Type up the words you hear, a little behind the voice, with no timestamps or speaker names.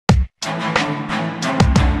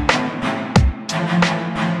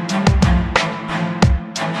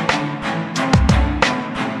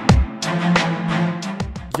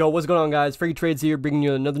Yo, what's going on, guys? Freaky Trades here, bringing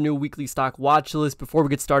you another new weekly stock watch list. Before we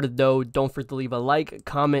get started, though, don't forget to leave a like,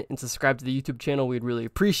 comment, and subscribe to the YouTube channel. We'd really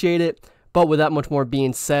appreciate it. But with that much more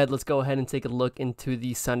being said, let's go ahead and take a look into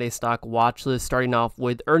the Sunday stock watch list, starting off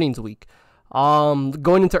with earnings week.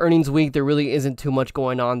 Going into earnings week, there really isn't too much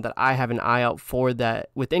going on that I have an eye out for that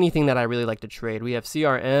with anything that I really like to trade. We have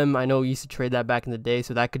CRM. I know we used to trade that back in the day,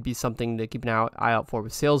 so that could be something to keep an eye out for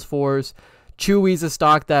with Salesforce. Chewy's a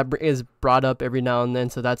stock that is brought up every now and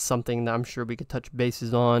then, so that's something that I'm sure we could touch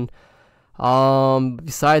bases on.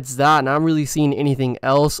 Besides that, not really seeing anything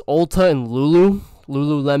else. Ulta and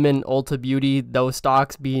Lululemon, Ulta Beauty, those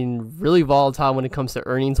stocks being really volatile when it comes to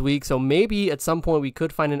earnings week. So maybe at some point we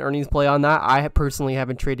could find an earnings play on that. I personally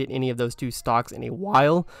haven't traded any of those two stocks in a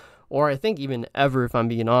while, or I think even ever, if I'm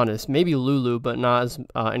being honest. Maybe Lulu, but not as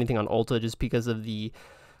anything on Ulta, just because of the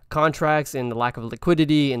contracts and the lack of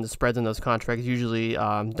liquidity, and the spreads in those contracts usually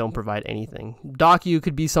don't provide anything. Docu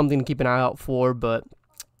could be something to keep an eye out for, but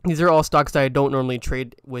these are all stocks that I don't normally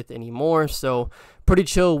trade with anymore. So pretty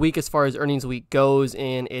chill week as far as earnings week goes,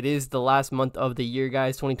 and it is the last month of the year,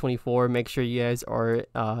 guys, 2024. Make sure you guys are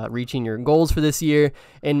reaching your goals for this year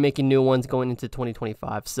and making new ones going into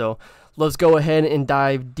 2025. So let's go ahead and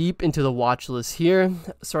dive deep into the watch list here,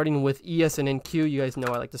 starting with ES and NQ. You guys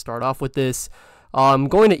know I like to start off with this.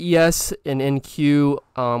 Going to ES and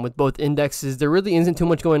NQ with both indexes, there really isn't too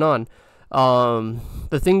much going on.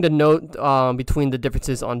 The thing to note between the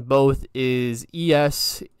differences on both is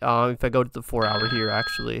ES, if I go to the 4-hour here,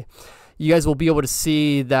 actually, you guys will be able to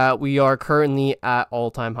see that we are currently at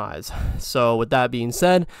all-time highs. So with that being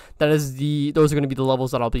said, those are going to be the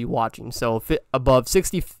levels that I'll be watching. So above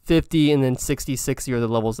 60, 50, and then 60, 60 are the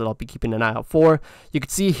levels that I'll be keeping an eye out for. You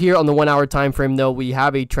can see here on the 1-hour time frame, though, we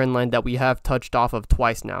have a trend line that we have touched off of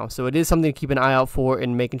twice now. So it is something to keep an eye out for,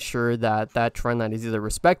 and making sure that that trend line is either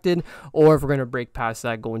respected, or if we're going to break past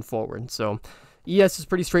that going forward. So ES is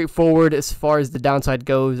pretty straightforward as far as the downside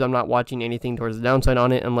goes. I'm not watching anything towards the downside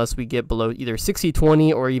on it unless we get below either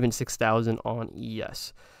 6020 or even 6,000 on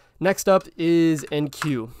ES. Next up is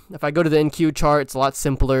NQ. If I go to the NQ chart, it's a lot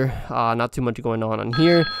simpler. Not too much going on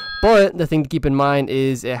here. But the thing to keep in mind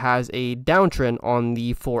is it has a downtrend on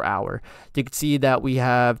the 4-hour. You can see that we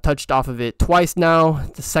have touched off of it twice now.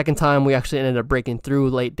 The second time we actually ended up breaking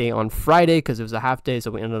through late day on Friday because it was a half day,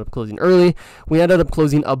 so we ended up closing early. We ended up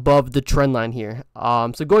closing above the trend line here.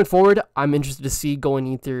 So going forward, I'm interested to see going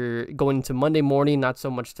into Monday morning, not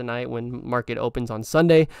so much tonight when market opens on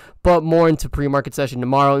Sunday, but more into pre-market session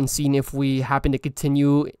tomorrow, and seeing if we happen to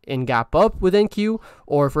continue and gap up with NQ,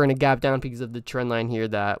 or if we're in a gap down because of the trend line here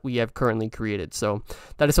that we have currently created. So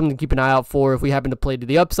that is something to keep an eye out for. If we happen to play to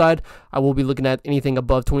the upside, I will be looking at anything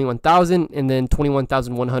above 21,000 and then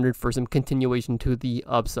 21,100 for some continuation to the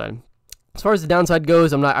upside. As far as the downside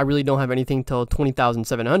goes, I really don't have anything till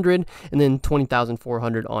 20,700 and then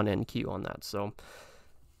 20,400 on NQ on that. So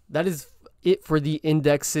that is it for the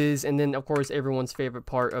indexes. And then of course everyone's favorite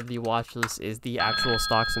part of the watch list is the actual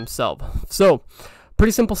stocks themselves. So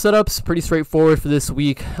pretty simple setups, pretty straightforward for this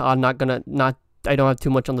week. I don't have too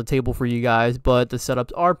much on the table for you guys, but the setups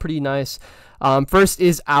are pretty nice. First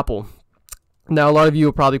is Apple. Now, a lot of you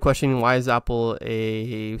are probably questioning, why is Apple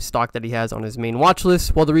a stock that he has on his main watch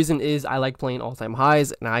list? Well, the reason is I like playing all-time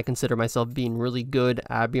highs, and I consider myself being really good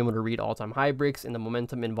at being able to read all-time high breaks and the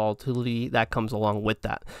momentum and volatility that comes along with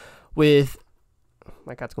that.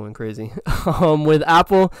 My cat's going crazy. With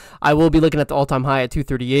Apple, I will be looking at the all-time high at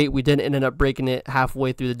 238. We did end up breaking it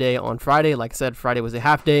halfway through the day on Friday. Like I said, Friday was a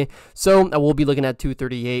half day. So I will be looking at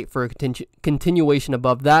 238 for a continuation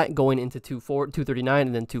above that, going into 239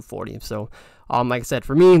 and then 240. So like I said,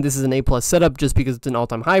 for me, this is an A+ setup just because it's an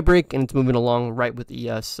all-time high break and it's moving along right with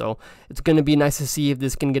ES. So it's going to be nice to see if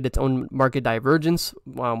this can get its own market divergence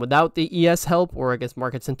without the ES help, or I guess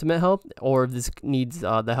market sentiment help, or if this needs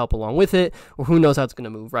the help along with it, or who knows how it's going to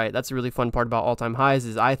move, right? That's a really fun part about all-time highs,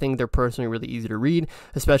 is I think they're personally really easy to read,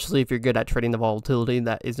 especially if you're good at trading the volatility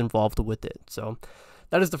that is involved with it. So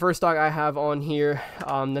that is the first stock I have on here.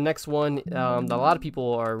 The next one that a lot of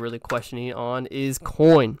people are really questioning on is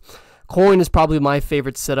Coin. Coin is probably my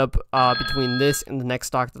favorite setup between this and the next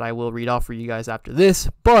stock that I will read off for you guys after this.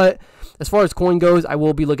 But as far as Coin goes, I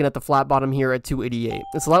will be looking at the flat bottom here at 288.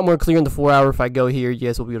 It's a lot more clear in the 4-hour. If I go here, you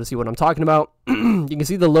guys will be able to see what I'm talking about. You can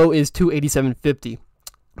see the low is 287.50.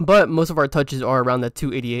 But most of our touches are around that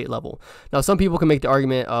 288 level. Now, some people can make the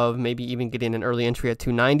argument of maybe even getting an early entry at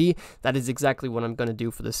 290. That is exactly what I'm going to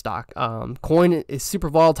do for this stock. Coin is super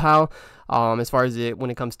volatile as far as when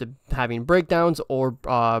it comes to having breakdowns or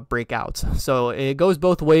breakouts. So it goes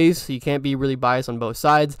both ways. So you can't be really biased on both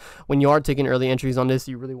sides. When you are taking early entries on this,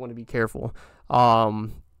 you really want to be careful.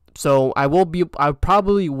 So I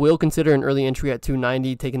probably will consider an early entry at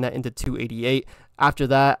 290, taking that into 288. After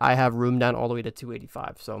that, I have room down all the way to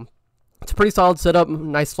 285. So it's a pretty solid setup.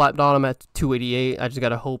 Nice flat bottom at 288. I just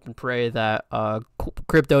gotta hope and pray that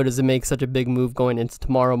crypto doesn't make such a big move going into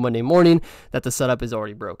tomorrow, Monday morning, that the setup is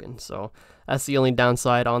already broken. So that's the only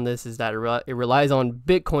downside on this, is that it relies on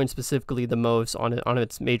Bitcoin specifically the most on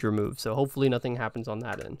its major move. So hopefully nothing happens on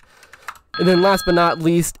that end. And then last but not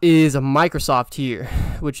least is Microsoft here,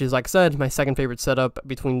 which is, like I said, my second favorite setup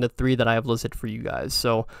between the three that I have listed for you guys.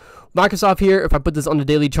 So Microsoft here, if I put this on the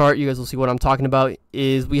daily chart, you guys will see what I'm talking about,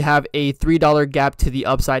 is we have a $3 gap to the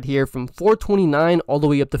upside here from 429 all the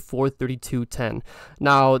way up to 432.10.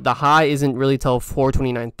 Now, the high isn't really till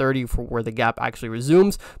 429.30 for where the gap actually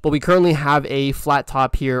resumes, but we currently have a flat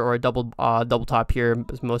top here, or a double top here,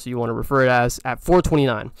 as most of you want to refer it as, at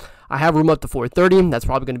 429. I have room up to 430. That's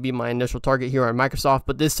probably going to be my initial target here on Microsoft,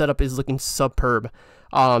 but this setup is looking superb.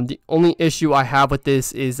 The only issue I have with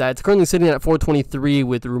this is that it's currently sitting at 423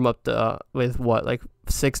 with room up to with what, like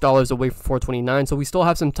 $6 away from 429. So we still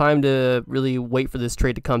have some time to really wait for this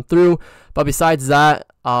trade to come through. But besides that,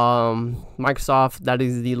 Microsoft, that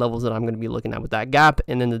is the levels that I'm going to be looking at with that gap,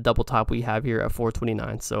 and then the double top we have here at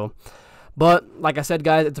 429. So. But like I said,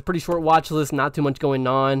 guys, it's a pretty short watch list, not too much going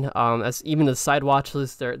on. As even the side watch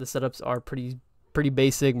list, the setups are pretty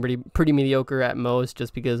basic, pretty mediocre at most,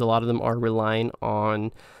 just because a lot of them are relying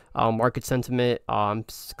on market sentiment,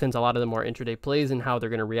 since a lot of them are intraday plays and how they're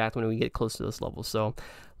going to react when we get close to this level. So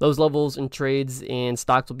those levels and trades and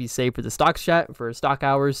stocks will be saved for the stocks chat for stock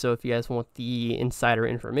hours. So if you guys want the insider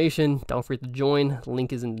information, don't forget to join. The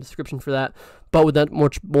link is in the description for that. But with that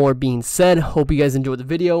much more being said, hope you guys enjoyed the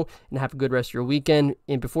video and have a good rest of your weekend.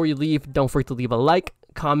 And before you leave, don't forget to leave a like,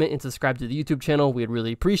 comment, and subscribe to the YouTube channel. We'd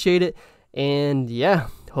really appreciate it. And yeah,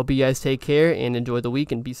 hope you guys take care and enjoy the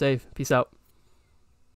week and be safe. Peace out.